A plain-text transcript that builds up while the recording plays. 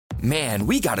Man,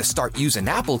 we gotta start using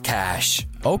Apple Cash.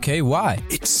 Okay, why?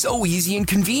 It's so easy and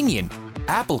convenient.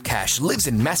 Apple Cash lives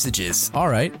in messages. All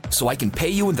right. So I can pay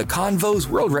you in the convos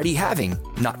we're already having,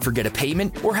 not forget a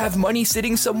payment, or have money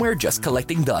sitting somewhere just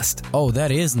collecting dust. Oh, that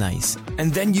is nice.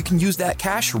 And then you can use that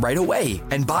cash right away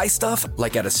and buy stuff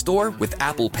like at a store with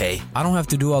Apple Pay. I don't have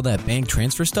to do all that bank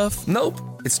transfer stuff? Nope,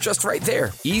 it's just right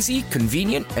there. Easy,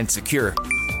 convenient, and secure.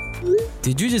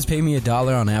 Did you just pay me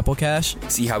 $1 on Apple Cash?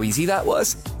 See how easy that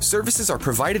was? Services are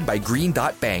provided by Green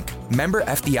Dot Bank. Member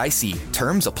FDIC.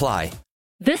 Terms apply.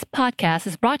 This podcast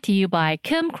is brought to you by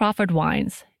Kim Crawford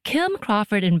Wines. Kim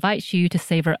Crawford invites you to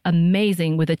savor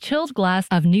amazing with a chilled glass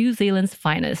of New Zealand's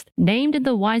finest, named in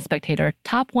the Wine Spectator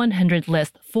Top 100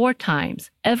 list 4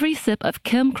 times. Every sip of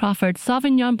Kim Crawford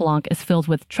Sauvignon Blanc is filled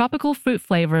with tropical fruit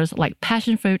flavors like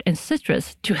passion fruit and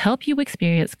citrus to help you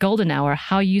experience golden hour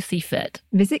how you see fit.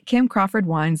 Visit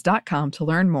KimCrawfordWines.com to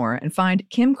learn more and find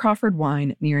Kim Crawford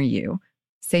Wine near you.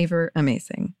 Savor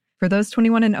amazing. For those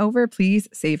 21 and over, please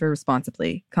savor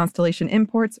responsibly. Constellation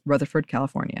Imports, Rutherford,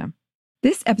 California.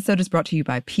 This episode is brought to you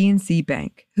by PNC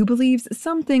Bank, who believes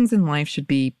some things in life should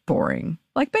be boring,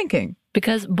 like banking.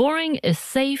 Because boring is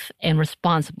safe and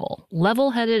responsible,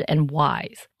 level-headed and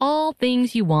wise. All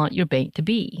things you want your bank to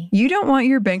be. You don't want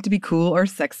your bank to be cool or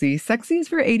sexy. Sexy is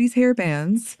for 80s hair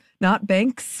bands, not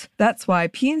banks. That's why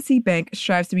PNC Bank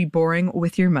strives to be boring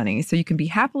with your money so you can be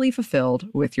happily fulfilled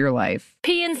with your life.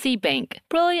 PNC Bank,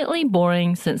 brilliantly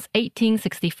boring since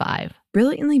 1865.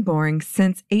 Brilliantly Boring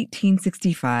Since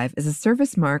 1865 is a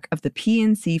service mark of the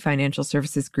PNC Financial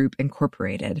Services Group,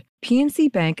 Incorporated.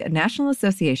 PNC Bank, a National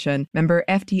Association, member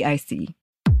FDIC.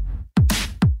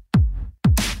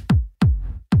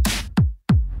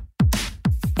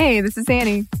 Hey, this is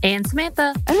Annie. And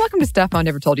Samantha. And welcome to Stuff Mom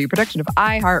Never Told You, a production of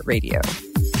iHeartRadio.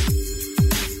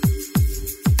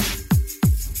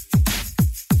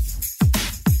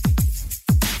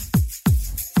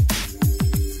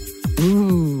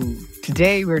 Ooh.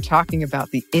 Today, we're talking about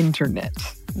the internet.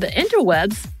 The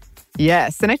interwebs?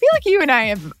 Yes. And I feel like you and I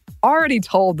have already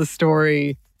told the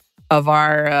story of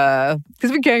our,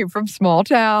 because we came from small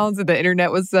towns and the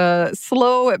internet was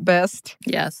slow at best.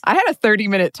 Yes. I had a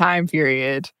 30-minute time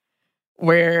period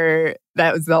where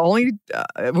that was the only,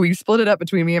 we split it up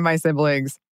between me and my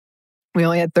siblings. We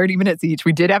only had 30 minutes each.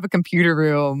 We did have a computer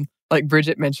room, like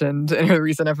Bridget mentioned in her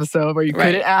recent episode, where you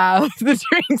couldn't have the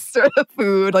drinks or the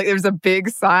food. Like, there's a big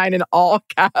sign in all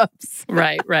caps.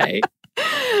 Right.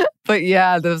 But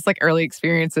yeah, those like early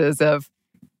experiences of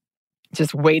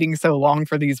just waiting so long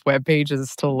for these web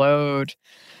pages to load.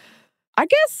 I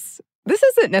guess this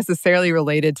isn't necessarily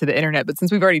related to the internet, but since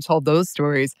we've already told those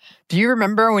stories, do you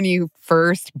remember when you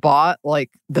first bought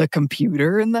like the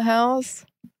computer in the house?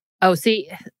 Oh, see,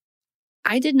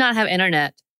 I did not have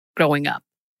internet growing up.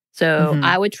 So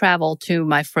I would travel to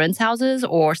my friends' houses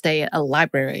or stay at a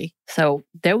library. So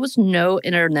there was no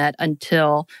internet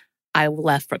until I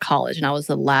left for college, and I was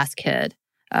the last kid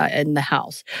in the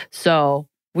house. So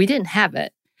we didn't have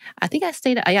it. I think I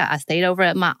stayed over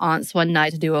at my aunt's one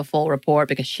night to do a full report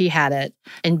because she had it.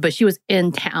 But she was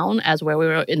in town as where we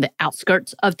were in the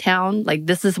outskirts of town. Like,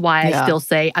 this is why I still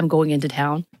say I'm going into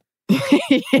town.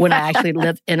 When I actually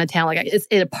lived in a town, like it's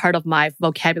a part of my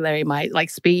vocabulary, my like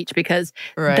speech, because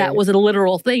that was a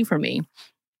literal thing for me.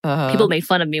 People made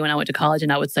fun of me when I went to college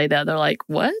and I would say that. They're like,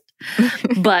 what?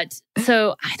 But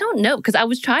so I don't know, because I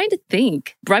was trying to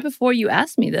think right before you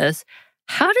asked me this,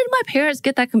 how did my parents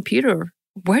get that computer?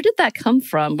 Where did that come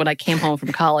from when I came home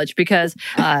from college? Because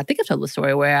I think I've told the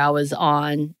story where I was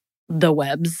on the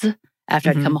webs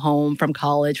after I'd come home from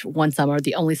college one summer,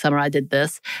 the only summer I did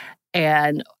this.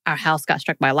 And our house got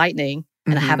struck by lightning,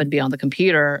 and I happened to be on the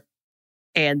computer,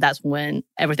 and that's when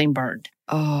everything burned.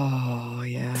 Oh,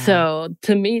 yeah. So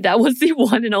to me, that was the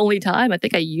one and only time I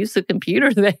think I used the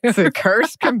computer there. It's a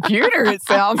cursed computer, it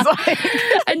sounds like.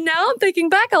 And now I'm thinking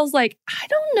back, I was like, I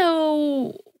don't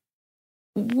know,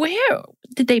 where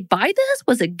did they buy this?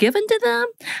 Was it given to them?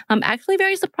 I'm actually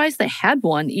very surprised they had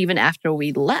one even after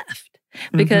we left.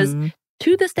 Because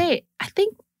to this day,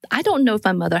 I don't know if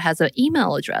my mother has an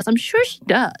email address. I'm sure she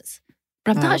does,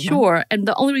 but I'm not sure. And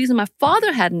the only reason my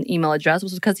father had an email address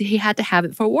was because he had to have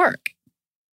it for work.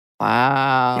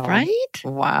 Wow. Right?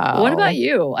 Wow. What about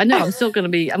you? I know I'm going to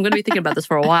be thinking about this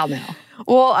for a while now.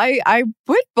 Well, I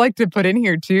would like to put in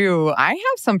here too, I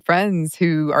have some friends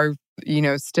who are,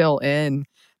 still in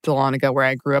Dahlonega, where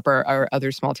I grew up, or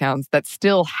other small towns that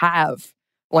still have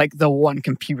like the one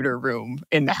computer room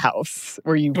in the house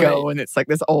where you go and it's like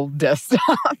this old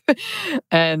desktop.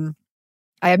 And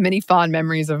I have many fond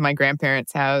memories of my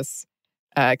grandparents' house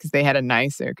because they had a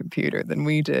nicer computer than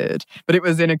we did. But it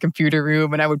was in a computer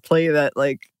room, and I would play that,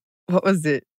 like, what was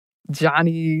it?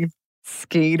 Johnny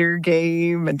Skater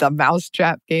game and the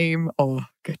Mousetrap game. Oh,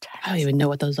 good times. I don't even know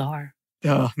what those are.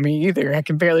 Oh, me either. I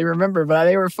can barely remember, but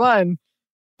they were fun.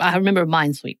 I remember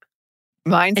Minesweep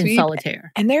and Minesweep.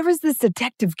 Solitaire. And there was this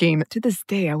detective game that to this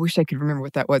day, I wish I could remember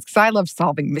what that was because I love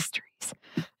solving mysteries.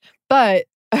 But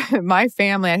my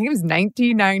family, I think it was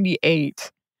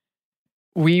 1998,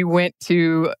 we went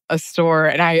to a store,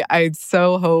 and I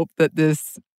so hope that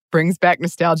this brings back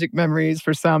nostalgic memories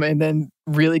for some and then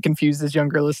really confuses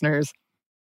younger listeners.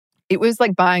 It was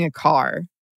like buying a car.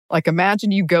 Like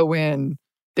imagine you go in,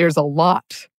 there's a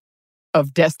lot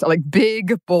of desktop, like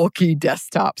big, bulky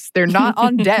desktops. They're not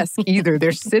on desk either.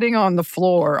 They're sitting on the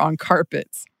floor on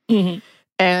carpets. Mm-hmm.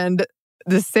 And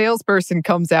the salesperson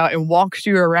comes out and walks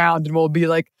you around and will be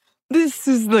like, this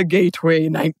is the Gateway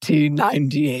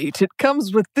 1998. It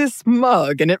comes with this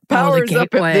mug and it powers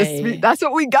up at this. That's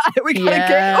what we got. We got a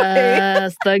Gateway.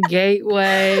 Yes, the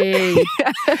Gateway.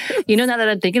 Yes. You know, now that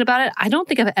I'm thinking about it, I don't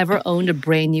think I've ever owned a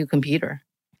brand new computer.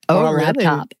 Or a really?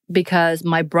 laptop, because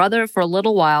my brother for a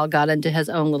little while got into his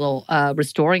own little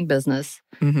restoring business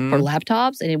for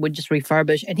laptops, and he would just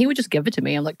refurbish and he would just give it to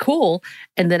me. I'm like, cool.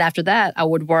 And then after that, I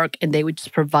would work and they would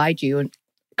just provide you. And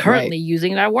currently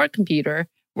using our work computer,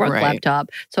 laptop.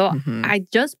 So I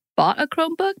just bought a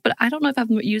Chromebook, but I don't know if I've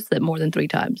used it more than 3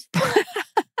 times.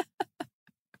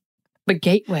 But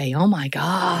Gateway, oh my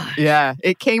God. Yeah,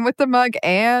 it came with the mug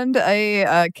and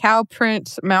a cow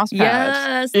print mouse pad.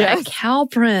 Yes, that cow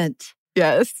print.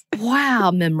 Yes. Wow,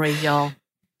 memories, y'all.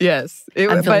 Yes.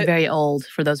 I'm feeling very old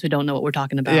for those who don't know what we're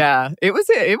talking about. Yeah, it was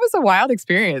a wild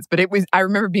experience, but I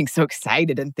remember being so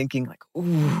excited and thinking like,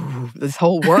 ooh, this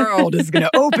whole world is going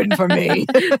to open for me.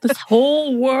 This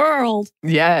whole world.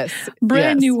 Yes.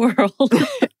 Brand new world.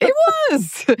 It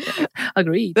was.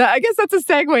 Agreed. I guess that's a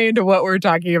segue into what we're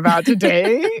talking about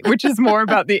today, which is more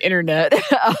about the internet.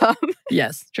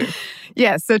 Yes, true.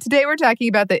 Yes. So today we're talking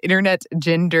about the internet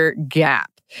gender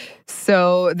gap.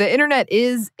 So the internet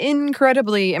is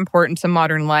incredibly important to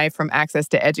modern life, from access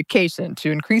to education to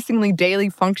increasingly daily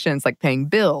functions like paying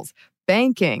bills,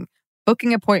 banking,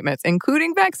 booking appointments,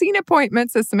 including vaccine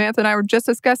appointments, as Samantha and I were just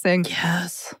discussing.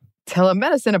 Yes.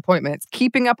 Telemedicine appointments,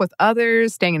 keeping up with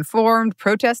others, staying informed,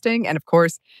 protesting, and of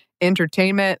course,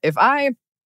 entertainment. As I've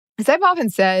often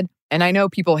said, and I know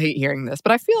people hate hearing this,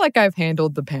 but I feel like I've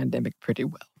handled the pandemic pretty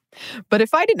well. But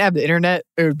if I didn't have the internet,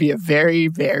 it would be a very,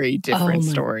 very different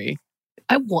story.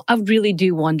 I really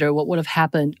do wonder what would have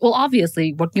happened. Well,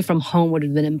 obviously, working from home would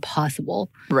have been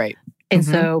impossible. Right. And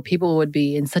so people would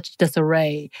be in such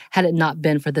disarray. Had it not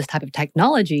been for this type of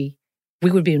technology,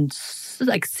 we would be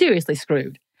seriously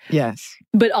screwed. Yes.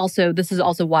 But also, this is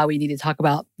also why we need to talk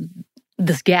about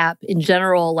this gap in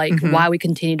general, why we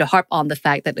continue to harp on the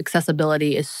fact that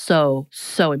accessibility is so,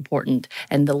 so important,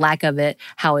 and the lack of it,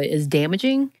 how it is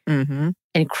damaging and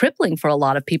crippling for a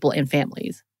lot of people and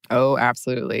families. Oh,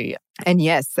 absolutely. And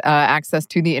yes, access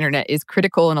to the internet is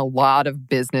critical in a lot of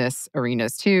business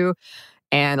arenas too,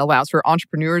 and allows for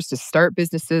entrepreneurs to start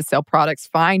businesses, sell products,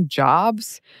 find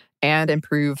jobs, and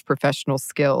improve professional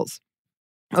skills.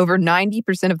 Over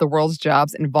 90% of the world's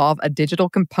jobs involve a digital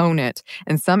component,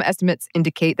 and some estimates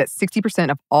indicate that 60%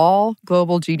 of all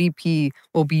global GDP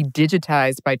will be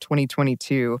digitized by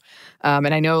 2022.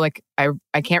 And I know,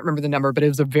 I can't remember the number, but it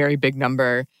was a very big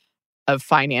number of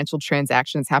financial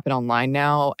transactions happen online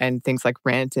now, and things like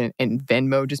rent and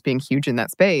Venmo just being huge in that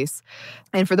space.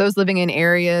 And for those living in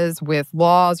areas with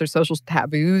laws or social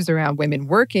taboos around women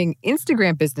working,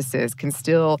 Instagram businesses can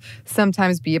still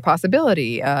sometimes be a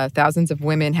possibility. Thousands of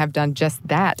women have done just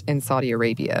that in Saudi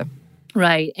Arabia.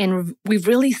 Right. And we've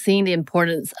really seen the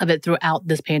importance of it throughout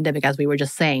this pandemic, as we were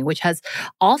just saying, which has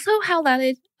also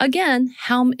highlighted, again,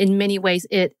 how in many ways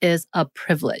it is a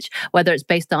privilege, whether it's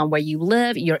based on where you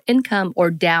live, your income, or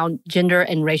down gender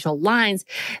and racial lines,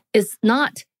 is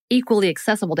not equally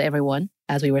accessible to everyone,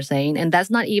 as we were saying. And that's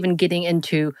not even getting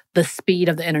into the speed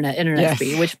of the internet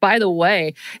speed, which, by the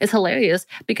way, is hilarious,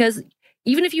 because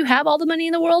even if you have all the money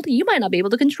in the world, you might not be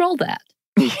able to control that.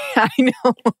 Yeah, I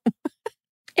know.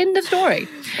 End of story.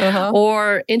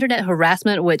 Or internet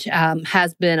harassment, which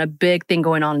has been a big thing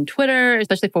going on Twitter,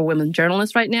 especially for women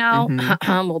journalists right now.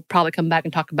 We'll probably come back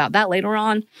and talk about that later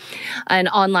on. And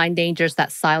online dangers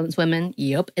that silence women.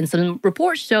 Yep. And some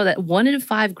reports show that 1 in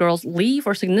 5 girls leave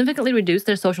or significantly reduce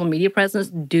their social media presence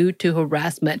due to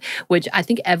harassment, which I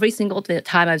think every single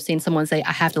time I've seen someone say,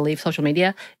 I have to leave social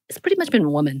media, it's pretty much been a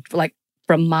woman,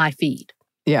 from my feed.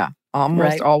 Yeah,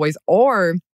 almost always.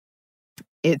 Or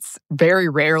it's very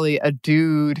rarely a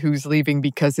dude who's leaving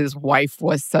because his wife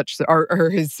was or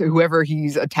his whoever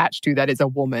he's attached to that is a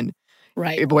woman.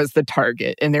 Right. It was the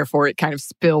target, and therefore it kind of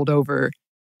spilled over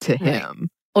to him.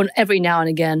 on every now and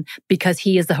again because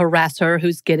he is the harasser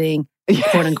who's getting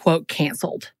quote unquote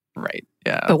canceled. Right.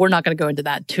 Yeah. But we're not going to go into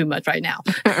that too much right now.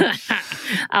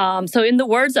 So in the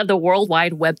words of the World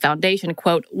Wide Web Foundation,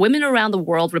 quote, women around the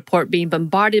world report being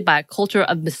bombarded by a culture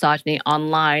of misogyny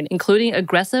online, including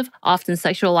aggressive, often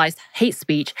sexualized hate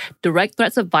speech, direct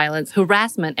threats of violence,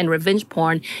 harassment, and revenge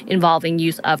porn involving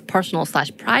use of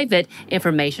personal/private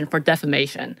information for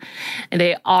defamation. And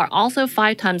they are also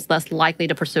 5 times less likely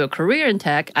to pursue a career in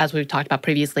tech, as we've talked about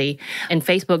previously. And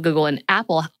Facebook, Google, and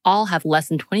Apple all have less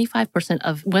than 25%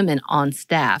 of women on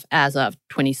staff as of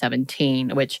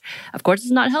 2017, which, of course,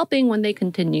 is not helping when they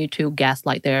continue to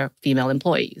gaslight their female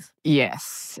employees.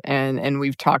 Yes. And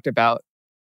we've talked about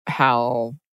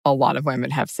how a lot of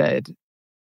women have said,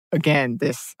 again,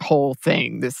 this whole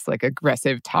thing, this like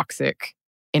aggressive, toxic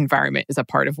environment is a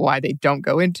part of why they don't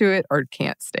go into it or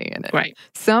can't stay in it. Right.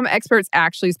 Some experts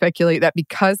actually speculate that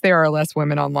because there are less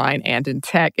women online and in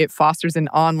tech, it fosters an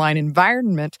online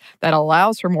environment that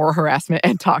allows for more harassment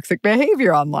and toxic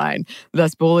behavior online,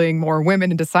 thus bullying more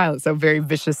women into silence. So very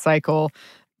vicious cycle,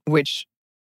 which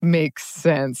makes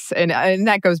sense. And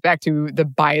that goes back to the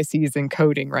biases in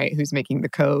coding, right? Who's making the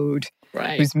code?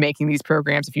 Right. Who's making these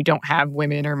programs. If you don't have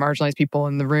women or marginalized people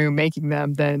in the room making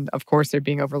them, then of course they're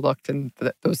being overlooked and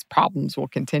those problems will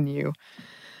continue.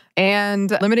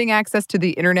 And limiting access to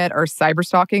the internet or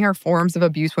cyberstalking are forms of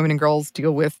abuse women and girls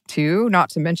deal with too. Not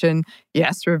to mention,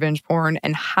 yes, revenge porn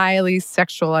and highly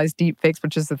sexualized deepfakes,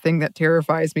 which is the thing that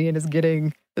terrifies me and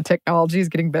the technology is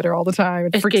getting better all the time.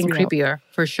 It's getting creepier,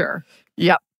 for sure.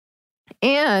 Yep.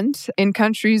 And in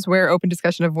countries where open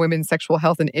discussion of women's sexual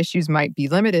health and issues might be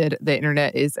limited, the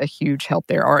internet is a huge help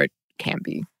there, or it can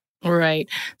be. Right.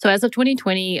 So as of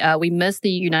 2020, we missed the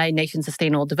United Nations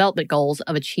Sustainable Development Goals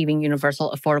of achieving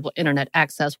universal affordable internet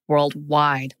access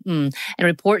worldwide. And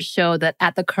reports show that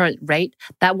at the current rate,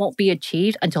 that won't be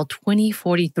achieved until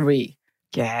 2043.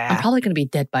 Yeah. I'm probably going to be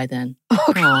dead by then.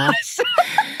 Oh, gosh.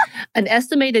 An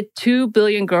estimated 2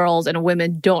 billion girls and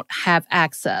women don't have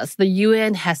access. The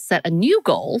UN has set a new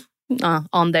goal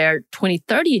on their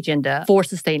 2030 agenda for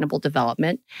sustainable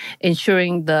development,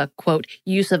 ensuring the, quote,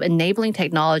 use of enabling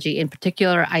technology, in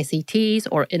particular ICTs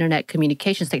or internet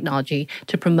communications technology,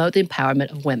 to promote the empowerment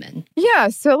of women. Yeah,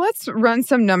 so let's run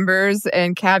some numbers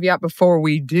and caveat before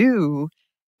we do.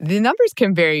 The numbers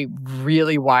can vary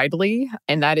really widely,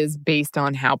 and that is based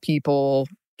on how people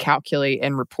calculate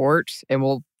and report, and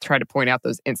we'll try to point out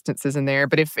those instances in there.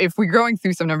 But if we're going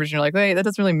through some numbers and you're like, hey, that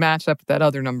doesn't really match up with that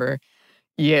other number,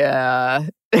 yeah.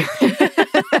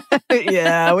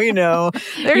 Yeah, we know.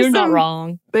 You're not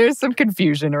wrong. There's some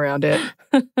confusion around it.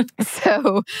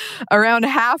 So around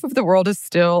half of the world is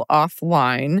still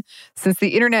offline. Since the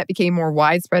internet became more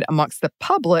widespread amongst the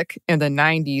public in the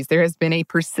 90s, there has been a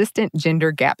persistent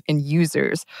gender gap in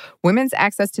users. Women's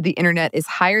access to the internet is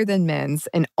higher than men's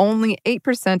in only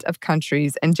 8% of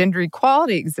countries, and gender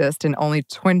equality exists in only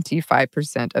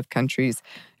 25% of countries.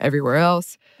 Everywhere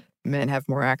else, men have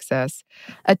more access.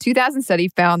 A 2000 study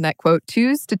found that, quote,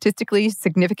 2 statistically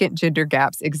significant gender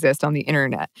gaps exist on the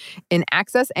internet, in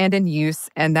access and in use,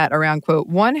 and that around, quote,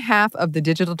 1/2 of the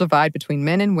digital divide between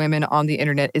men and women on the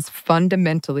internet is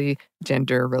fundamentally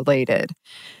gender-related.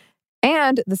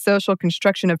 And the social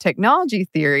construction of technology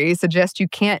theory suggests you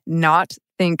can't not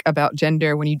think about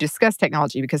gender when you discuss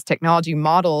technology, because technology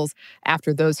models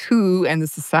after those who and the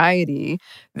society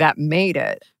that made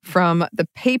it. From the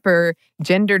paper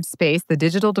Gendered Space, the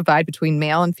Digital Divide Between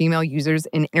Male and Female Users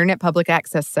in Internet Public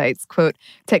Access Sites, quote,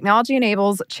 technology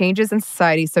enables changes in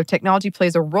society, so technology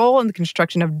plays a role in the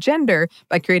construction of gender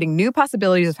by creating new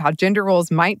possibilities of how gender roles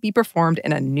might be performed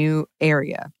in a new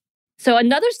area. So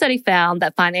another study found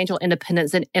that financial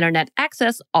independence and internet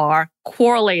access are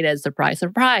correlated. Surprise,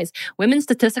 surprise. Women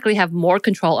statistically have more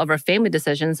control over family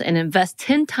decisions and invest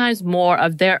 10 times more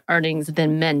of their earnings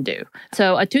than men do.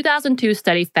 So a 2002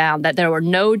 study found that there were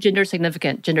no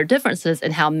significant gender differences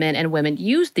in how men and women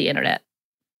use the internet.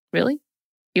 Really?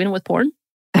 Even with porn?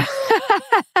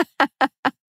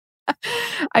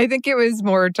 I think it was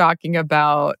more talking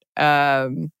about...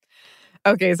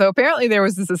 Okay, so apparently there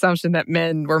was this assumption that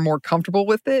men were more comfortable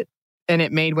with it and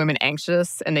it made women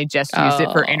anxious and they just used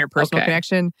it for interpersonal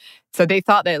connection. So they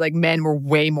thought that like men were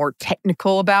way more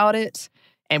technical about it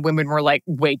and women were like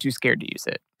way too scared to use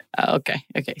it. Okay.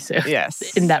 So yes.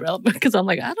 Isn't that relevant? Because I'm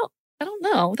like, I don't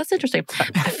know. That's interesting.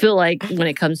 I feel like when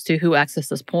it comes to who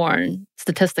accesses porn,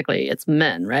 statistically, it's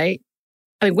men, right?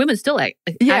 I mean, women still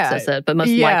access it, but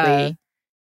most likely.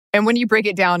 And when you break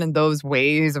it down in those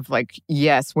ways of like,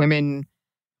 yes, women,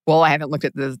 well, I haven't looked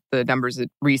at the numbers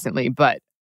recently, but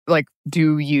like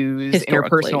do use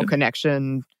interpersonal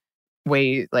connection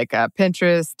way like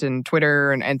Pinterest and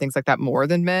Twitter and things like that more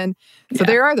than men. So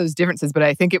there are those differences, but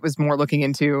I think it was more looking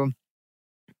into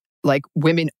like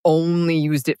women only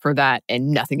used it for that and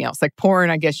nothing else. Like porn,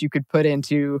 I guess you could put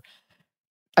into,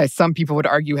 some people would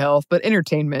argue health, but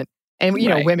entertainment. And, you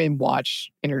know, women watch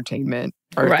entertainment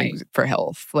or things for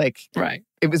health. Like,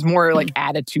 it was more like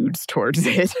attitudes towards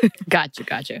it.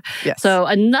 Gotcha. Yes. So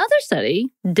another study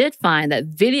did find that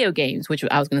video games, which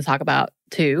I was going to talk about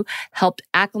too, helped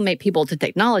acclimate people to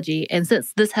technology. And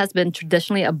since this has been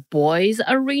traditionally a boys'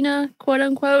 arena, quote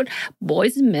unquote,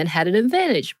 boys and men had an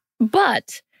advantage.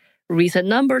 But recent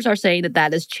numbers are saying that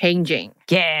that is changing.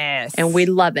 Yes. And we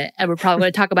love it. And we're probably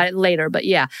going to talk about it later. But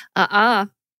yeah,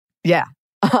 Yeah.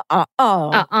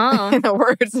 In the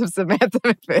words of Samantha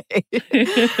McVeigh.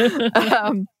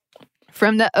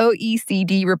 From the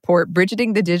OECD report,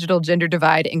 Bridging the Digital Gender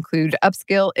Divide include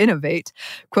Upskill, Innovate.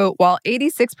 Quote, while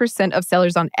 86% of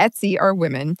sellers on Etsy are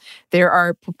women, there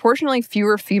are proportionally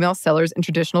fewer female sellers in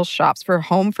traditional shops for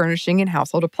home furnishing and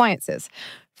household appliances.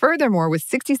 Furthermore, with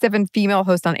 67 female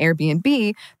hosts on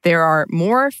Airbnb, there are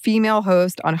more female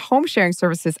hosts on home sharing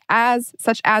services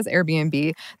such as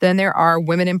Airbnb than there are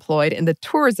women employed in the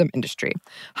tourism industry.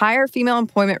 Higher female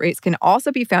employment rates can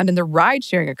also be found in the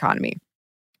ride-sharing economy.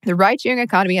 The ride-sharing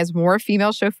economy has more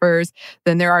female chauffeurs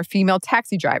than there are female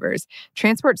taxi drivers.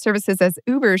 Transport services as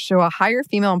Uber show a higher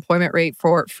female employment rate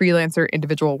for freelancer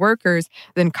individual workers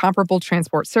than comparable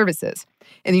transport services.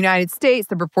 In the United States,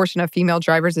 the proportion of female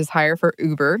drivers is higher for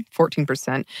Uber,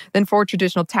 14%, than for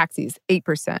traditional taxis,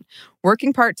 8%.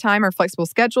 Working part-time or flexible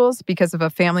schedules because of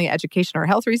a family, education, or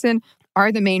health reason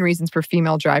are the main reasons for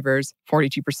female drivers,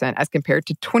 42%, as compared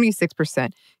to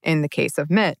 26% in the case of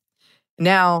men.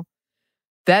 Now,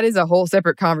 that is a whole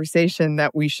separate conversation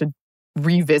that we should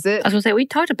revisit. I was going to say, we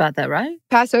talked about that, right?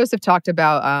 Past hosts have talked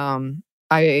about,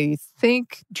 I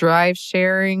think, drive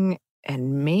sharing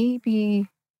and maybe,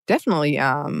 definitely,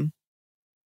 no,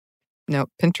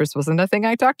 Pinterest wasn't a thing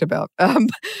I talked about.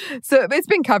 So it's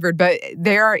been covered, but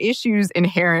there are issues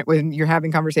inherent when you're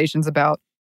having conversations about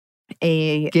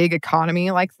a gig economy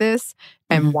like this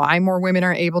and why more women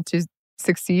are able to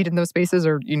succeed in those spaces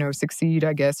or, succeed,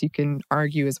 I guess you can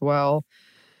argue as well.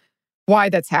 Why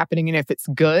that's happening and if it's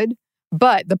good.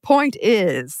 But the point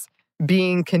is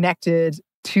being connected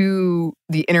to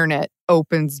the internet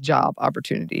opens job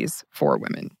opportunities for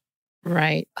women.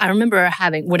 Right. I remember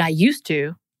when I used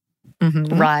to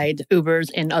ride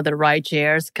Ubers and other ride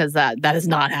shares, because that has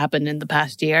not happened in the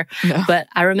past year. No. But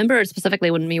I remember specifically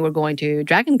when we were going to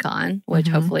Dragon Con, which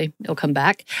hopefully it'll come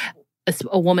back,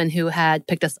 a woman who had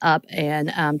picked us up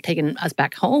and taken us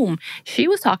back home, she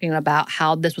was talking about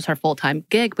how this was her full-time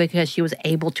gig because she was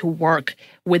able to work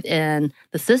within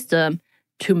the system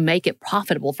to make it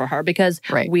profitable for her. Because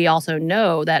we also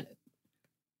know that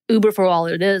Uber, for all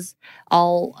it is,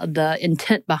 all the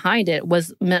intent behind it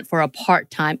was meant for a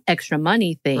part-time extra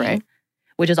money thing.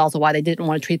 Which is also why they didn't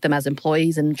want to treat them as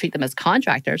employees and treat them as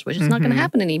contractors, which is not going to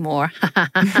happen anymore.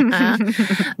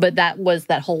 But that was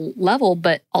that whole level.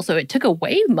 But also it took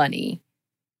away money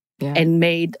and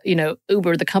made,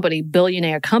 Uber, the company,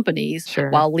 billionaire companies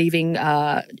while leaving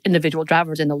individual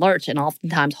drivers in the lurch and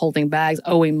oftentimes holding bags,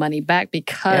 owing money back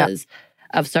because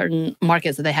of certain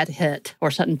markets that they had to hit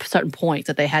or certain points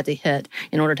that they had to hit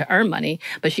in order to earn money.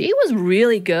 But she was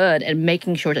really good at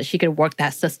making sure that she could work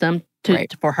that system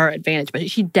for her advantage. But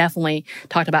she definitely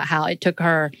talked about how it took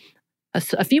her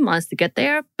a few months to get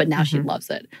there, but now she loves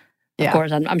it. Of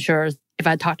course, I'm sure if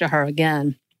I talked to her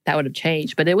again, that would have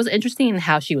changed. But it was interesting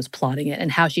how she was plotting it and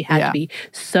how she had to be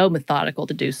so methodical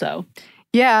to do so.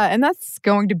 Yeah, and that's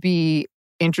going to be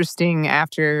interesting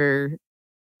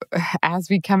as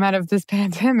we come out of this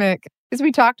pandemic, as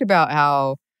we talked about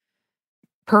how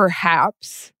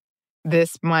perhaps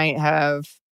this might have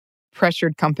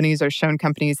pressured companies or shown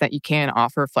companies that you can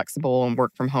offer flexible and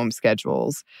work from home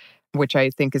schedules, which I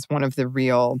think is one of the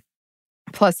real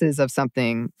pluses of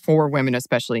something for women,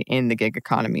 especially in the gig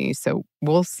economy. So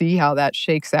we'll see how that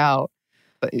shakes out.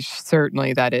 But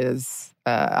certainly that is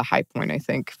a high point, I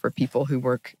think, for people who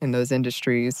work in those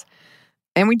industries.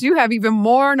 And we do have even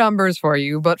more numbers for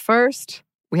you. But first,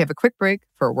 we have a quick break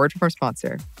for a word from our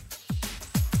sponsor.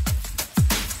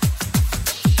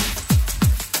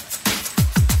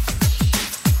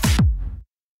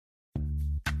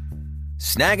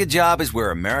 Snag a Job is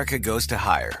where America goes to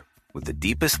hire, with the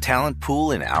deepest talent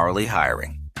pool in hourly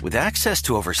hiring. With access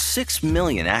to over 6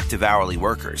 million active hourly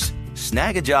workers,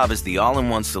 Snag a Job is the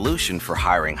all-in-one solution for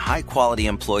hiring high-quality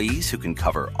employees who can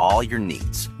cover all your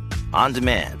needs. On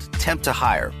demand, temp to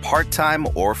hire, part-time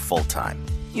or full-time.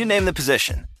 You name the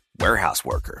position, Warehouse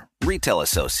worker, retail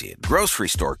associate, grocery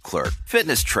store clerk,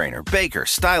 fitness trainer, baker,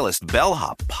 stylist,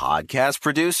 bellhop, podcast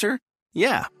producer?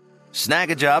 Yeah,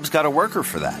 Snag-a-Job's got a worker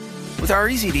for that. With our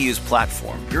easy-to-use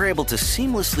platform, you're able to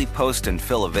seamlessly post and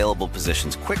fill available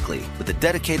positions quickly with a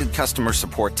dedicated customer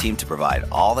support team to provide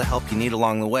all the help you need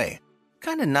along the way.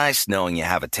 Kind of nice knowing you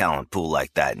have a talent pool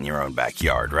like that in your own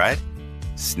backyard, right?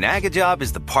 Snag-a-Job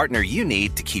is the partner you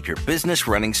need to keep your business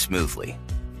running smoothly.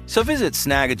 So visit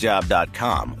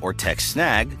snagajob.com or text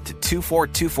snag to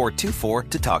 242424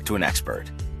 to talk to an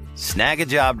expert.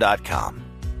 Snagajob.com,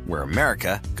 where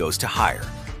America goes to hire.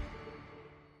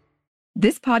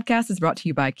 This podcast is brought to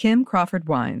you by Kim Crawford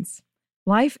Wines.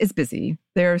 Life is busy.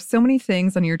 There are so many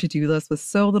things on your to-do list with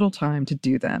so little time to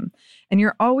do them. And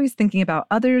you're always thinking about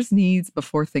others' needs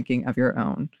before thinking of your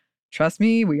own. Trust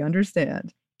me, we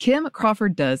understand. Kim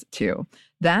Crawford does too.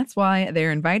 That's why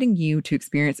they're inviting you to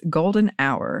experience Golden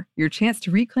Hour, your chance to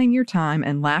reclaim your time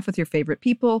and laugh with your favorite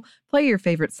people, play your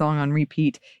favorite song on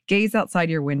repeat, gaze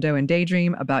outside your window and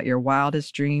daydream about your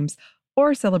wildest dreams,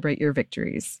 or celebrate your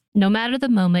victories. No matter the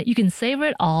moment, you can savor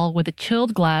it all with a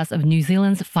chilled glass of New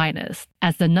Zealand's finest.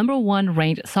 As the #1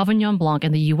 ranked Sauvignon Blanc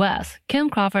in the U.S., Kim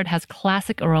Crawford has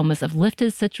classic aromas of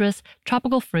lifted citrus,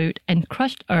 tropical fruit, and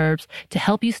crushed herbs to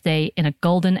help you stay in a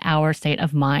golden hour state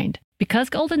of mind. Because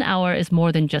golden hour is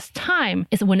more than just time,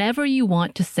 it's whenever you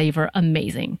want to savor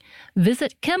amazing.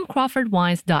 Visit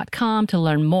KimCrawfordWines.com to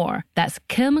learn more. That's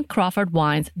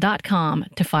KimCrawfordWines.com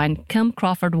to find Kim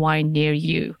Crawford wine near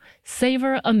you.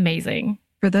 Savor amazing.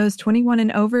 For those 21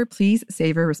 and over, please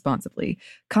savor responsibly.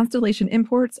 Constellation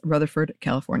Imports, Rutherford,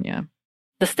 California.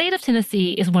 The state of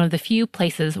Tennessee is one of the few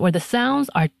places where the sounds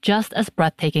are just as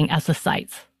breathtaking as the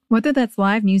sights. Whether that's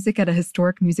live music at a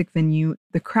historic music venue,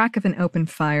 the crack of an open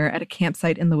fire at a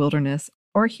campsite in the wilderness,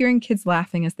 or hearing kids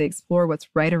laughing as they explore what's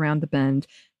right around the bend,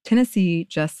 Tennessee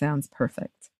just sounds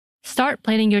perfect. Start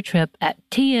planning your trip at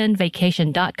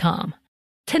tnvacation.com.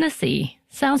 Tennessee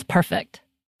sounds perfect.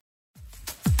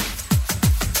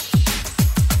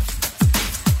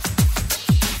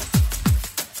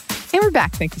 And we're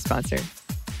back. Thank you, sponsor.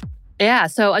 Yeah,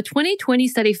 so a 2020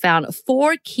 study found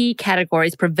 4 key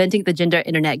categories preventing the gender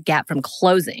internet gap from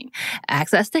closing: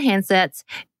 access to handsets,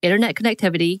 internet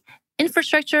connectivity,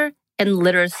 infrastructure, and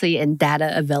literacy and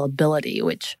data availability,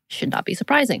 which should not be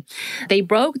surprising. They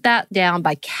broke that down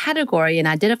by category and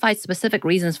identified specific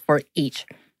reasons for each.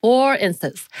 For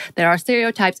instance, there are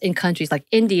stereotypes in countries like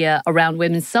India around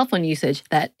women's cell phone usage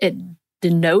that it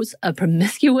denotes a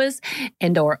promiscuous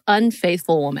and or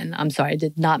unfaithful woman. I'm sorry, I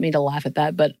did not mean to laugh at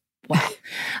that, but wow.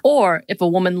 Or if a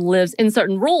woman lives in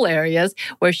certain rural areas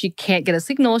where she can't get a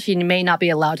signal, she may not be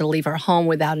allowed to leave her home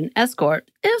without an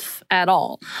escort, if at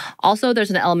all. Also,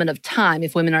 there's an element of time.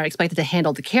 If women are expected to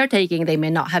handle the caretaking, they may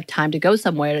not have time to go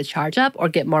somewhere to charge up or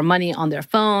get more money on their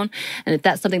phone. And if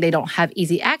that's something they don't have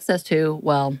easy access to,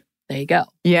 well, there you go.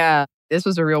 Yeah, this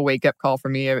was a real wake-up call for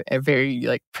me, a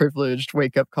very privileged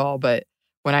wake-up call. But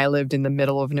when I lived in the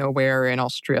middle of nowhere in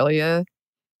Australia,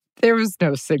 there was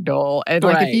no signal. And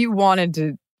if you wanted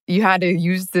to, you had to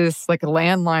use this a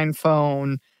landline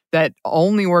phone that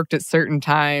only worked at certain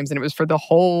times. And it was for the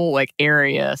whole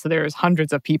area. So there was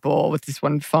hundreds of people with this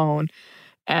one phone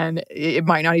and it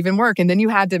might not even work. And then you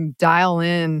had to dial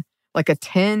in a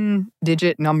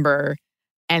 10-digit number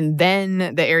and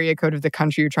then the area code of the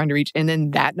country you're trying to reach and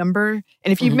then that number.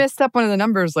 And if you messed up one of the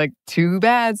numbers, too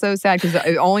bad, so sad, because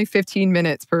only 15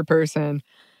 minutes per person.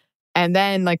 And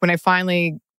then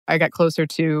when I got closer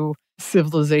to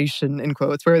civilization, in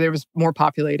quotes, where there was more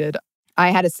populated,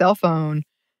 I had a cell phone,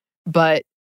 but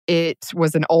it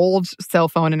was an old cell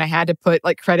phone and I had to put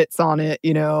credits on it,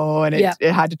 and it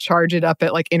had to charge it up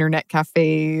at internet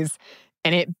cafes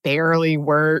and it barely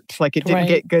worked. It didn't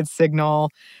get good signal.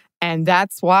 And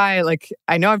that's why,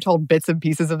 I know I've told bits and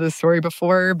pieces of this story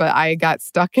before, but I got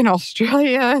stuck in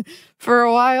Australia for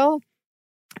a while.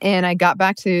 And I got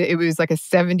back to, it was a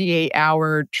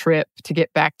 78-hour trip to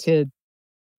get back to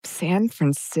San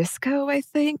Francisco, I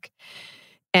think.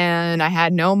 And I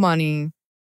had no money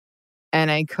and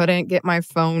I couldn't get my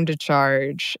phone to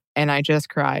charge. And I just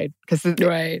cried because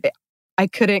I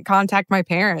couldn't contact my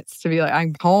parents to be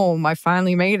I'm home. I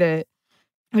finally made it.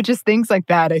 But just things like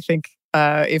that, I think,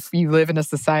 if you live in a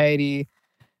society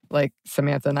like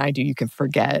Samantha and I do, you can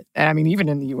forget. And I mean, even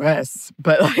in the US,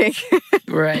 but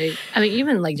right. I mean,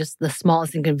 even just the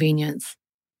smallest inconvenience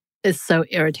is so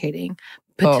irritating.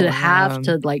 But to have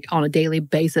to on a daily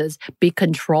basis be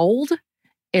controlled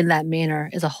in that manner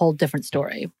is a whole different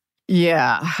story.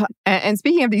 Yeah. And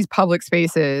speaking of these public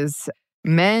spaces,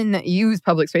 Men use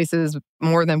public spaces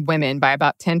more than women by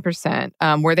about 10%,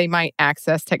 where they might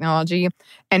access technology.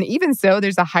 And even so,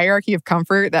 there's a hierarchy of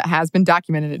comfort that has been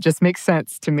documented. It just makes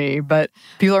sense to me. But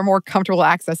people are more comfortable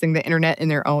accessing the internet in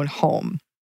their own home.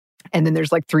 And then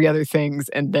there's like 3 other things,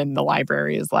 and then the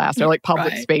library is last, or like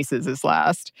public spaces is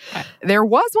last. Right. There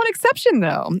was one exception,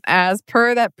 though. As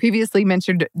per that previously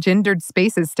mentioned gendered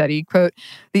spaces study, quote,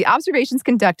 the observations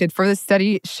conducted for the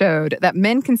study showed that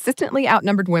men consistently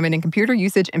outnumbered women in computer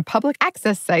usage in public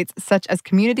access sites such as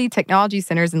community technology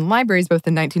centers and libraries both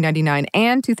in 1999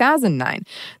 and 2009.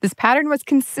 This pattern was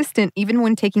consistent even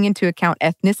when taking into account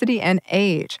ethnicity and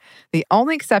age. The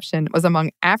only exception was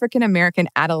among African American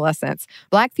adolescents.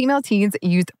 Black female teens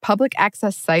used public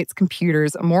access sites'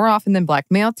 computers more often than Black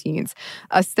male teens.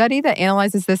 A study that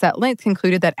analyzes this at length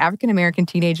concluded that African American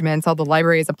teenage men saw the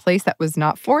library as a place that was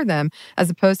not for them, as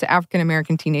opposed to African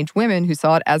American teenage women who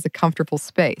saw it as a comfortable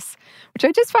space, which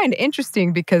I just find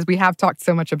interesting because we have talked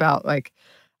so much about like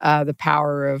the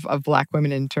power of Black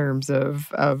women in terms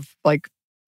of like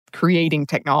creating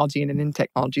technology and in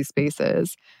technology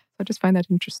spaces. I just find that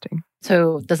interesting.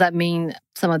 So does that mean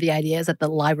some of the ideas that the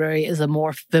library is a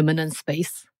more feminine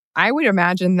space? I would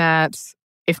imagine that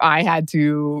if I had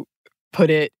to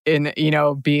put it in,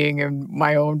 being in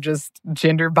my own just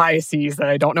gender biases that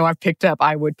I don't know I've picked up,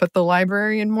 I would put the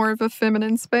library in more of a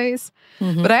feminine space.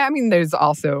 Mm-hmm. But I mean, there's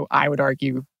also, I would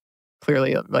argue,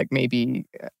 clearly like maybe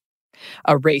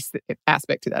a race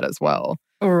aspect to that as well.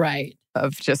 Right.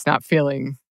 Of just not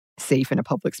feeling safe in a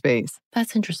public space.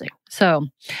 That's interesting. So,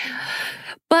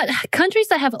 but countries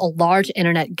that have a large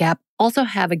internet gap also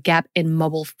have a gap in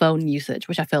mobile phone usage,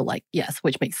 which I feel like, yes,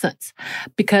 which makes sense.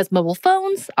 Because mobile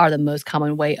phones are the most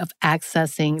common way of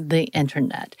accessing the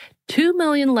internet. 2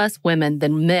 million less women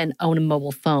than men own a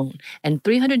mobile phone, and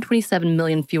 327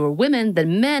 million fewer women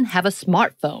than men have a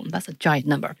smartphone. That's a giant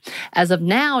number. As of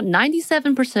now,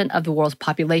 97% of the world's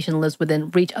population lives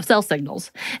within reach of cell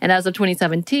signals. And as of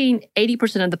 2017,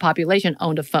 80% of the population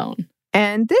owned a phone.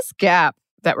 And this gap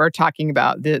that we're talking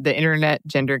about, the internet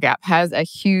gender gap, has a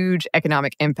huge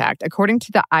economic impact. According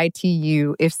to the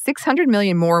ITU, if 600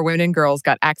 million more women and girls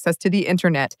got access to the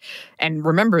internet, and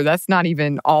remember, that's not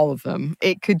even all of them,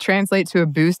 it could translate to a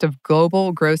boost of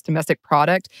global gross domestic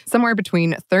product somewhere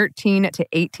between $13 to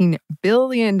 $18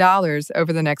 billion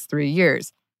over the next 3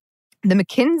 years. The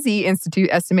McKinsey Institute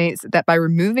estimates that by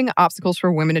removing obstacles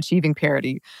for women achieving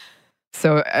parity,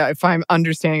 so if I'm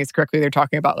understanding this correctly, they're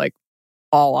talking about like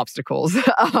all obstacles,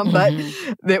 but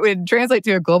that would translate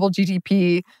to a global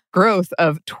GDP growth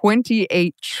of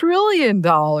 $28 trillion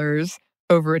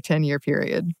over a 10-year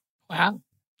period. Wow.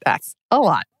 That's a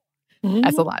lot. Mm-hmm.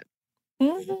 That's a lot.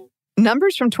 Mm-hmm.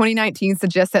 Numbers from 2019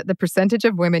 suggest that the percentage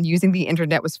of women using the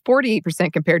internet was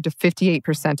 48% compared to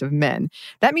 58% of men.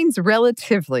 That means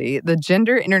relatively, the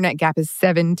gender internet gap is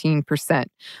 17%.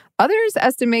 Others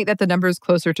estimate that the number is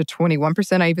closer to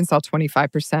 21%. I even saw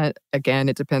 25%. Again,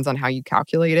 it depends on how you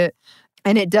calculate it.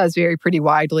 And it does vary pretty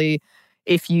widely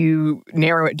if you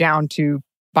narrow it down to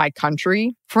by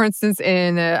country. For instance,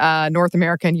 in North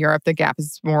America and Europe, the gap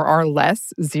is more or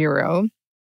less 0.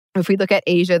 If we look at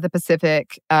Asia, the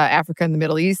Pacific, Africa, and the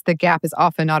Middle East, the gap is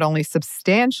often not only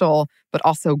substantial, but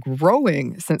also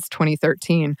growing since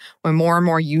 2013, when more and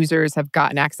more users have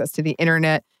gotten access to the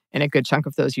internet, and a good chunk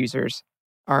of those users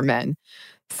are men.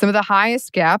 Some of the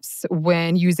highest gaps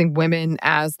when using women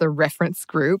as the reference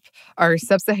group are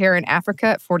Sub-Saharan Africa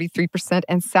at 43%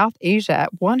 and South Asia at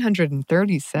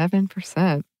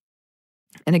 137%.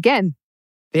 And again,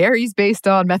 varies based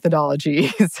on methodology,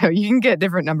 so you can get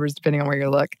different numbers depending on where you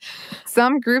look.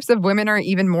 Some groups of women are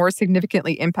even more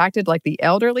significantly impacted, like the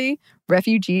elderly,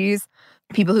 refugees,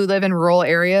 people who live in rural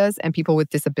areas, and people with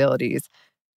disabilities.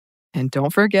 And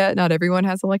don't forget, not everyone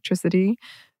has electricity.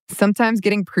 Sometimes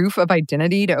getting proof of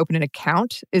identity to open an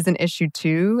account is an issue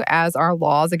too, as our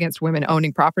laws against women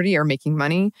owning property or making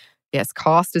money. Yes,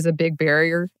 cost is a big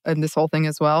barrier in this whole thing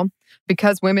as well.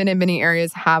 Because women in many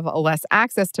areas have less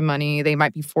access to money, they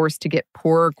might be forced to get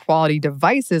poorer quality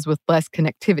devices with less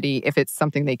connectivity if it's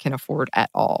something they can afford at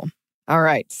all. All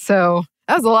right, so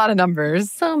that was a lot of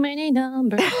numbers. So many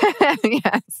numbers.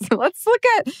 Yes, let's look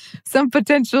at some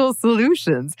potential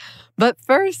solutions. But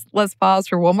first, let's pause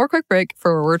for one more quick break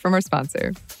for a word from our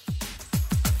sponsor.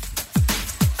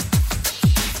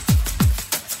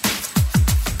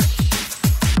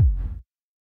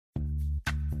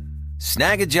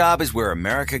 Snag a Job is where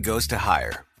America goes to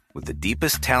hire, with the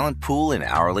deepest talent pool in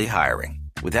hourly hiring.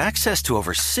 With access to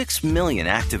over 6 million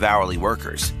active hourly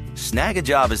workers, Snag a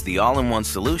Job is the all-in-one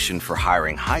solution for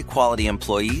hiring high-quality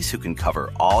employees who can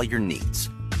cover all your needs.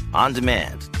 On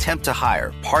demand, temp to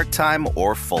hire, part-time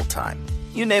or full-time.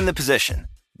 You name the position.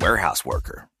 Warehouse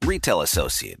worker, retail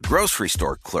associate, grocery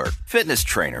store clerk, fitness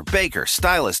trainer, baker,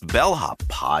 stylist, bellhop,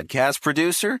 podcast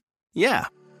producer. Yeah,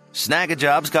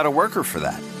 Snag-a-Job's got a worker for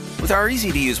that. With our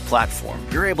easy-to-use platform,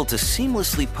 you're able to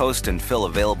seamlessly post and fill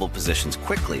available positions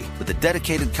quickly with a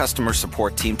dedicated customer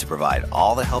support team to provide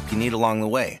all the help you need along the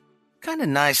way. Kind of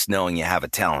nice knowing you have a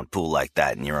talent pool like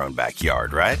that in your own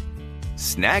backyard, right?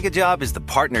 Snag-a-Job is the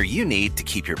partner you need to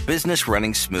keep your business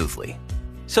running smoothly.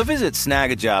 So visit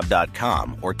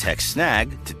snagajob.com or text snag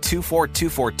to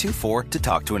 242424 to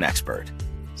talk to an expert.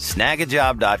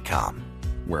 Snagajob.com,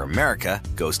 where America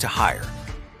goes to hire.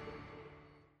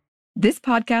 This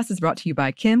podcast is brought to you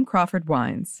by Kim Crawford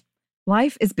Wines.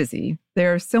 Life is busy.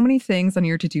 There are so many things on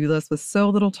your to-do list with so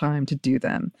little time to do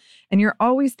them. And you're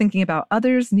always thinking about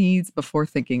others' needs before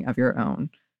thinking of your own.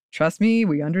 Trust me,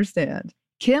 we understand.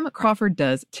 Kim Crawford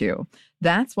does too.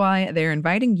 That's why they're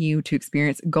inviting you to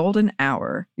experience Golden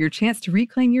Hour, your chance to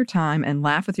reclaim your time and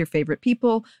laugh with your favorite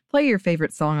people, play your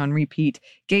favorite song on repeat,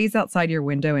 gaze outside your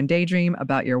window and daydream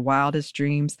about your wildest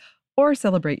dreams, or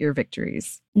celebrate your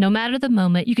victories. No matter the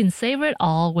moment, you can savor it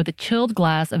all with a chilled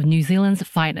glass of New Zealand's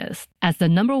finest. As the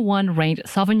 #1 ranked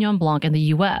Sauvignon Blanc in the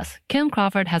U.S., Kim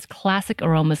Crawford has classic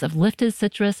aromas of lifted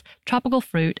citrus, tropical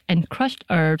fruit, and crushed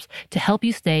herbs to help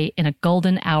you stay in a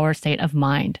golden hour state of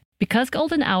mind. Because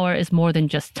golden hour is more than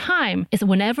just time, it's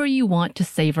whenever you want to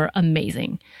savor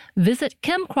amazing. Visit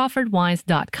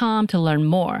KimCrawfordWines.com to learn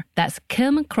more. That's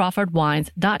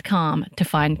KimCrawfordWines.com to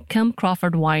find Kim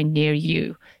Crawford wine near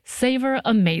you. Savor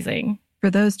amazing. For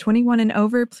those 21 and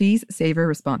over, please savor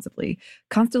responsibly.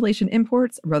 Constellation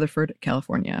Imports, Rutherford,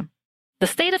 California. The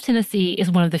state of Tennessee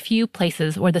is one of the few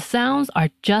places where the sounds are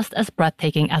just as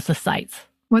breathtaking as the sights.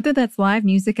 Whether that's live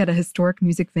music at a historic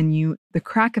music venue, the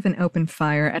crack of an open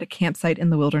fire at a campsite in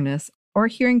the wilderness, or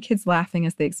hearing kids laughing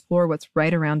as they explore what's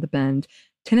right around the bend,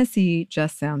 Tennessee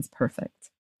just sounds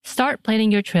perfect. Start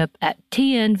planning your trip at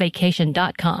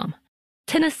tnvacation.com.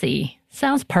 Tennessee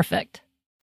sounds perfect.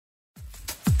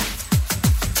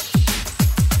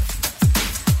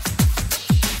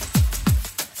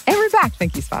 And we're back.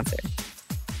 Thank you, sponsor.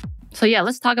 So yeah,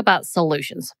 let's talk about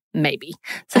solutions, maybe.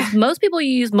 Since most people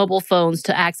use mobile phones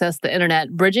to access the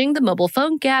internet, bridging the mobile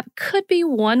phone gap could be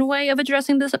one way of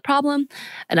addressing this problem.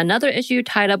 And another issue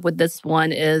tied up with this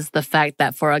one is the fact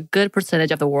that for a good percentage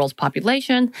of the world's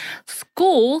population,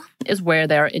 school is where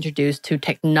they're introduced to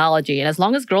technology. And as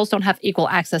long as girls don't have equal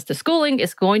access to schooling,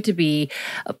 it's going to be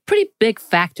a pretty big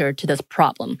factor to this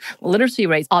problem. Literacy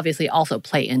rates obviously also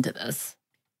play into this.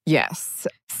 Yes.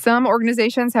 Some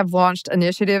organizations have launched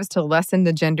initiatives to lessen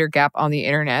the gender gap on the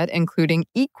internet, including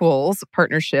Equals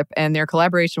Partnership and their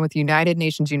collaboration with United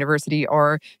Nations University,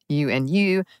 or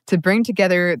UNU, to bring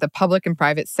together the public and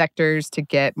private sectors to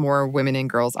get more women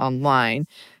and girls online.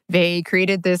 They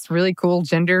created this really cool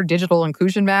gender digital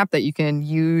inclusion map that you can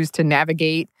use to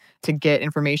navigate to get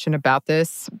information about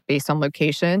this based on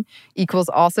location. Equals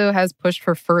also has pushed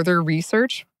for further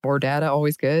research, more data,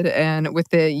 always good. And with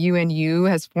the UNU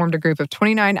has formed a group of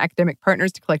 29 academic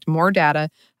partners to collect more data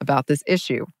about this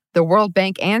issue. The World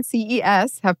Bank and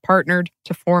CES have partnered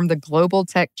to form the Global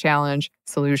Tech Challenge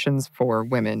Solutions for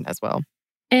Women as well.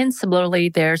 And similarly,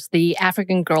 there's the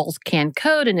African Girls Can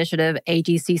Code Initiative,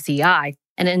 AGCCI,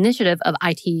 an initiative of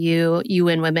ITU,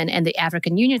 UN Women, and the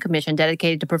African Union Commission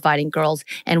dedicated to providing girls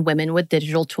and women with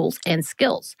digital tools and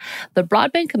skills. The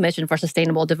Broadband Commission for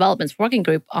Sustainable Development's working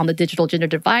group on the digital gender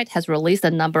divide has released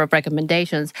a number of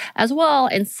recommendations as well,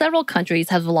 and several countries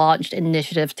have launched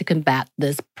initiatives to combat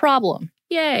this problem.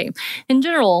 Yay! In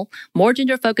general, more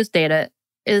gender-focused data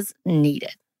is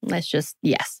needed.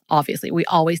 Yes, obviously, we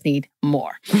always need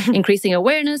more. Increasing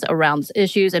awareness around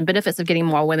issues and benefits of getting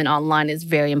more women online is a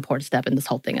very important step in this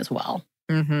whole thing as well.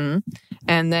 Mm-hmm.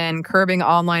 And then curbing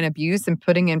online abuse and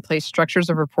putting in place structures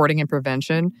of reporting and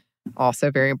prevention,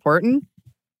 also very important.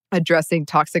 Addressing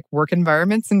toxic work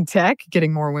environments in tech,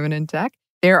 getting more women in tech.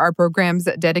 There are programs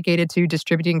dedicated to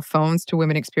distributing phones to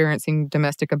women experiencing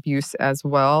domestic abuse as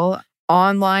well.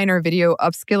 Online or video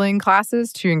upskilling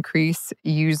classes to increase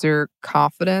user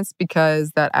confidence,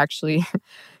 because it's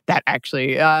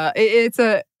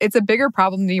a bigger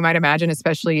problem than you might imagine,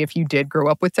 especially if you did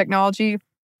grow up with technology.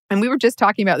 And we were just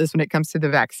talking about this when it comes to the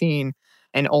vaccine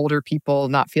and older people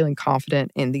not feeling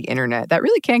confident in the internet. That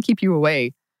really can keep you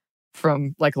away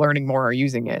from learning more or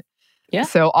using it. Yeah.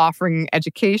 So offering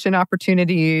education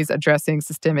opportunities, addressing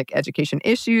systemic education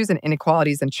issues and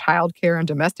inequalities in childcare and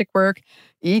domestic work,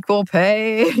 equal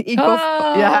pay,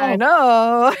 I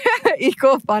know,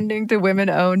 equal funding to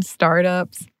women-owned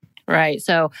startups. Right.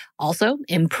 So also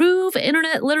improve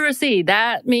internet literacy.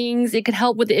 That means it could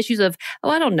help with the issues of,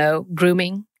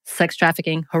 grooming, sex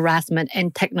trafficking, harassment,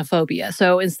 and technophobia.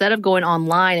 So instead of going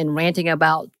online and ranting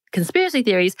about conspiracy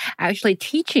theories, actually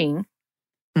teaching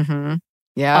on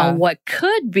what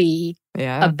could be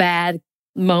a bad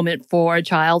moment for a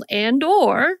child and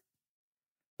or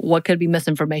what could be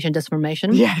misinformation,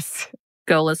 disinformation. Yes.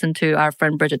 Go listen to our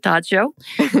friend Bridget Todd's show.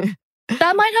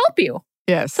 That might help you.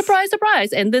 Yes. Surprise,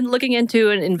 surprise. And then looking into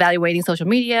and evaluating social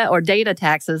media or data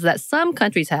taxes that some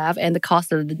countries have and the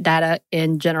cost of the data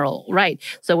in general, right?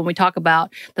 So when we talk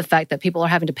about the fact that people are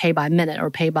having to pay by minute or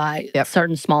pay by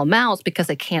certain small amounts because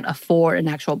they can't afford an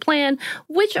actual plan,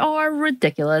 which are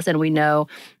ridiculous. And we know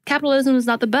capitalism is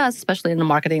not the best, especially in the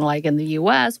marketing like in the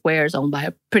US, where it's owned by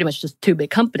pretty much just two big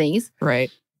companies.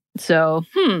 Right. So,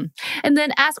 And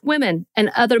then ask women and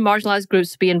other marginalized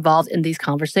groups to be involved in these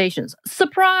conversations.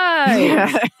 Surprise!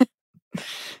 Yeah.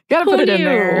 Gotta put it in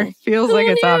there. Feels like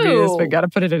it's obvious, but gotta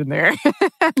put it in there.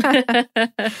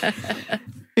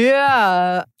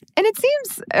 Yeah. And it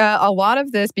seems a lot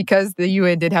of this, because the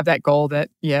UN did have that goal that,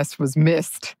 yes, was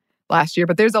missed last year,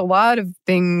 but there's a lot of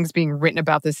things being written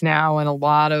about this now and a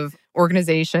lot of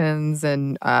organizations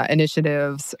and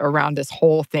initiatives around this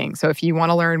whole thing. So if you want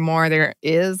to learn more, there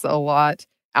is a lot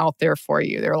out there for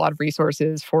you. There are a lot of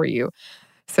resources for you.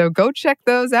 So go check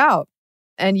those out.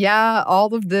 And yeah,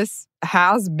 all of this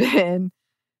has been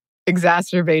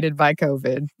exacerbated by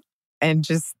COVID. And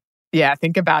just,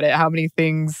 think about it. How many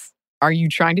things are you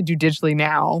trying to do digitally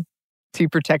now to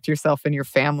protect yourself and your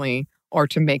family or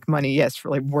to make money? Yes, for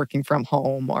like working from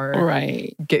home or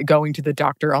going to the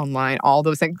doctor online, all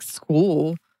those things,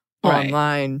 school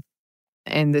online.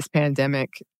 And this pandemic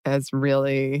has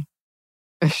really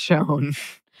shown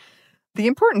the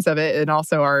importance of it and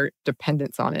also our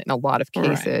dependence on it in a lot of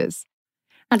cases.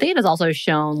 I think it has also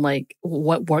shown like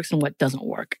what works and what doesn't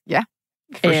work. Yeah.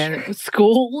 And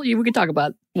school, we could talk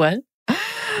about what?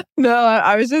 No,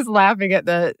 I was just laughing at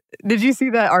the... Did you see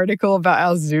that article about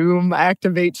how Zoom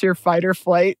activates your fight or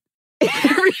flight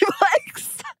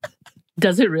reflex?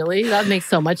 Does it really? That makes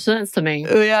so much sense to me.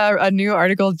 Yeah, a new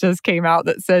article just came out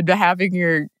that said having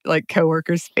your like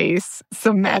coworker's face,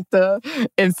 Samantha,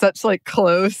 in such like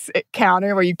close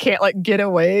encounter where you can't like get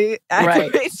away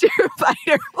activates your fight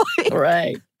or flight.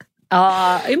 Right.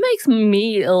 It makes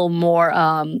me a little more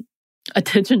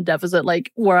attention deficit,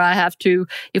 like where I have to,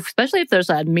 especially if there's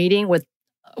a meeting with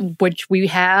which we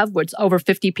have, where it's over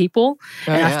 50 people,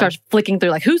 and I start flicking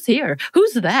through like, who's here?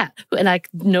 Who's that? And I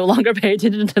no longer pay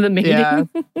attention to the meeting. Yeah,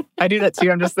 I do that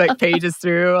too. I'm just like pages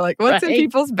through, like, what's in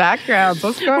people's backgrounds?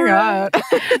 What's going on?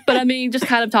 But I mean, just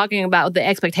kind of talking about the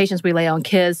expectations we lay on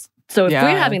kids. So if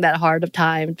we're having that hard of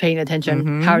time paying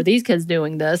attention, how are these kids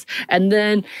doing this? And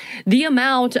then the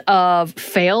amount of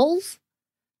fails.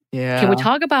 Yeah. Can we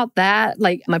talk about that?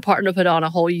 Like my partner put on a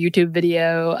whole YouTube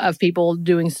video of people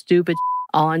doing stupid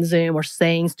on Zoom or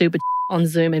saying stupid on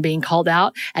Zoom and being called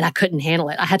out, and I couldn't handle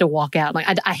it. I had to walk out. Like,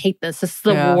 I hate this. This is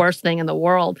the worst thing in the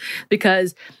world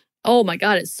because, oh my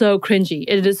God, it's so cringy.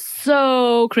 It is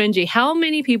so cringy. How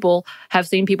many people have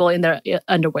seen people in their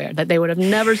underwear that they would have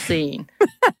never seen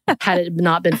had it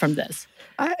not been from this?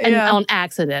 And on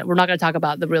accident. We're not going to talk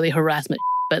about the really harassment,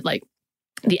 but like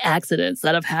the accidents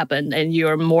that have happened and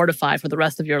you're mortified for the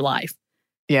rest of your life.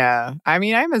 Yeah. I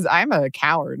mean, I'm a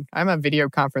coward. I'm a video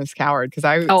conference coward because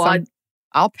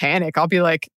I'll panic. I'll be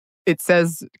like, it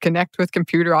says connect with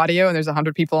computer audio and there's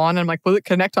 100 people on. And I'm like, will it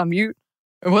connect on mute?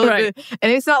 Will it be?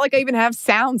 And it's not like I even have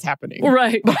sounds happening.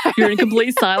 Right. You're in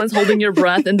complete silence, holding your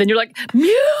breath, and then you're like,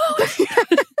 mute!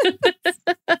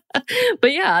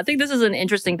 But yeah, I think this is an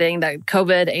interesting thing that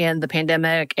COVID and the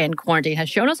pandemic and quarantine has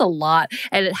shown us a lot,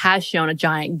 and it has shown a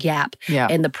giant gap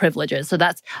in the privileges. So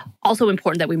that's also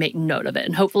important that we make note of it.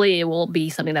 And hopefully it will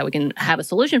be something that we can have a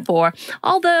solution for.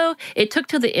 Although it took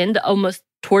to the end, almost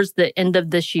towards the end of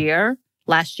this year,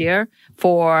 last year,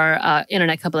 for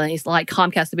internet companies like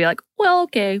Comcast to be like, well,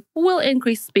 okay, we'll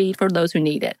increase speed for those who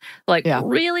need it. Like,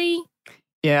 really?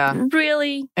 Yeah.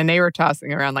 Really? And they were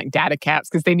tossing around like data caps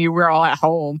because they knew we were all at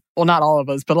home. Well, not all of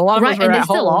us, but a lot of us were and at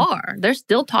home. They still are. They're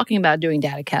still talking about doing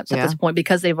data caps at this point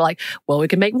because they were like, well, we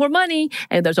can make more money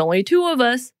and there's only two of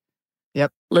us.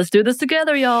 Yep. Let's do this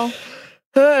together, y'all.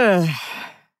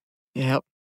 Yep.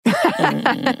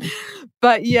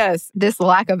 But yes, this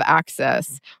lack of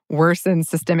access worsens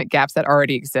systemic gaps that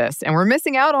already exist. And we're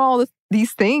missing out on all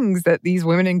these things that these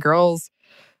women and girls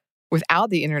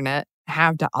without the internet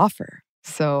have to offer.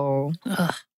 So,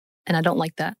 and I don't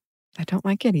like that. I don't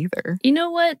like it either. You know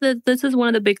what? This is one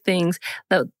of the big things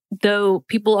that though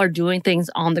people are doing things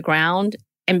on the ground,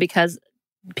 and because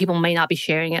people may not be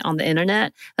sharing it on the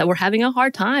internet, that we're having a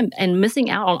hard time and missing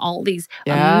out on all these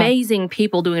amazing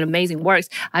people doing amazing works.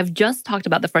 I've just talked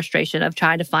about the frustration of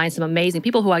trying to find some amazing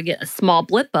people who I get a small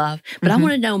blip of, but I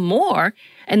want to know more,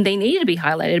 and they need to be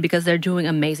highlighted because they're doing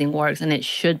amazing works, and it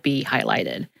should be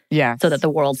highlighted. Yeah. So that the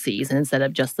world sees instead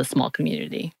of just the small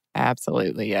community.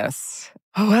 Absolutely, yes.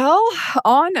 Well,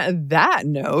 on that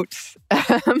note,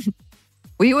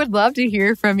 we would love to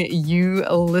hear from you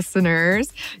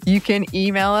listeners. You can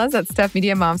email us at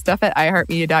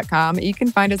stuffmediamomstuff@iheartmedia.com. You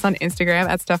can find us on Instagram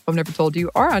at Stuff Mom Never Told You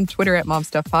or on Twitter at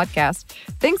MomStuffPodcast.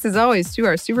 Thanks as always to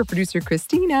our super producer,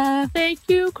 Christina. Thank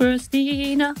you,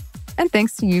 Christina. And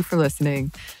thanks to you for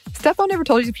listening. Stuff Mom Never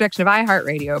Told You is a production of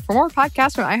iHeartRadio. For more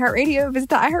podcasts from iHeartRadio, visit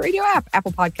the iHeartRadio app,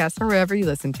 Apple Podcasts, or wherever you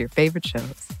listen to your favorite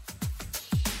shows.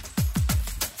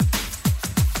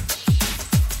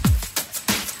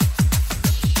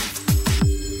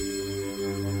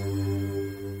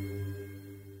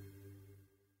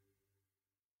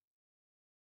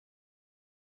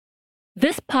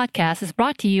 This podcast is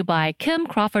brought to you by Kim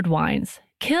Crawford Wines.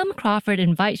 Kim Crawford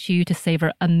invites you to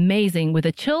savor amazing with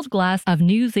a chilled glass of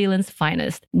New Zealand's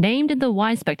finest, named in the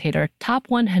Wine Spectator Top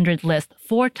 100 list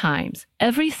 4 times.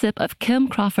 Every sip of Kim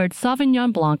Crawford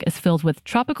Sauvignon Blanc is filled with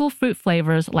tropical fruit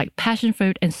flavors like passion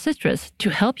fruit and citrus to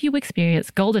help you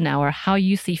experience golden hour how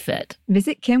you see fit.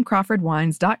 Visit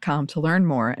KimCrawfordWines.com to learn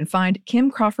more and find Kim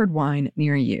Crawford wine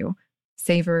near you.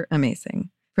 Savor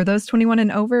amazing. For those 21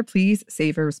 and over, please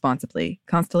savor responsibly.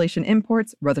 Constellation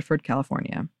Imports, Rutherford,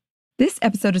 California. This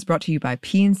episode is brought to you by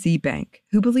PNC Bank,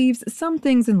 who believes some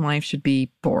things in life should be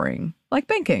boring, like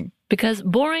banking. Because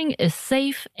boring is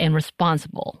safe and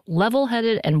responsible,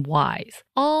 level-headed and wise.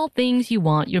 All things you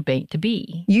want your bank to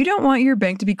be. You don't want your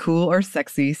bank to be cool or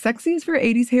sexy. Sexy is for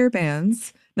 80s hair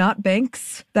bands, not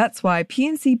banks. That's why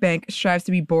PNC Bank strives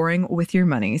to be boring with your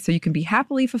money so you can be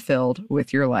happily fulfilled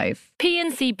with your life.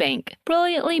 PNC Bank,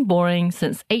 brilliantly boring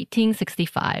since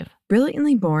 1865.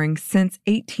 Brilliantly Boring Since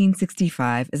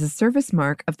 1865 is a service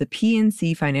mark of the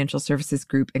PNC Financial Services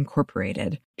Group,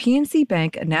 Incorporated. PNC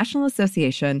Bank, a National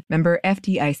Association, member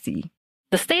FDIC.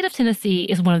 The state of Tennessee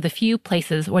is one of the few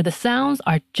places where the sounds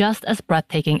are just as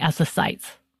breathtaking as the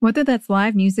sights. Whether that's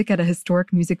live music at a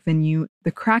historic music venue,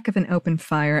 the crack of an open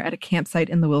fire at a campsite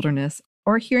in the wilderness,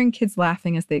 or hearing kids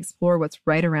laughing as they explore what's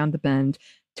right around the bend,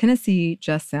 Tennessee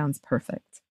just sounds perfect.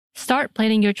 Start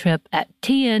planning your trip at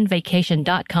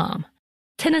tnvacation.com.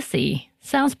 Tennessee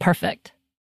sounds perfect.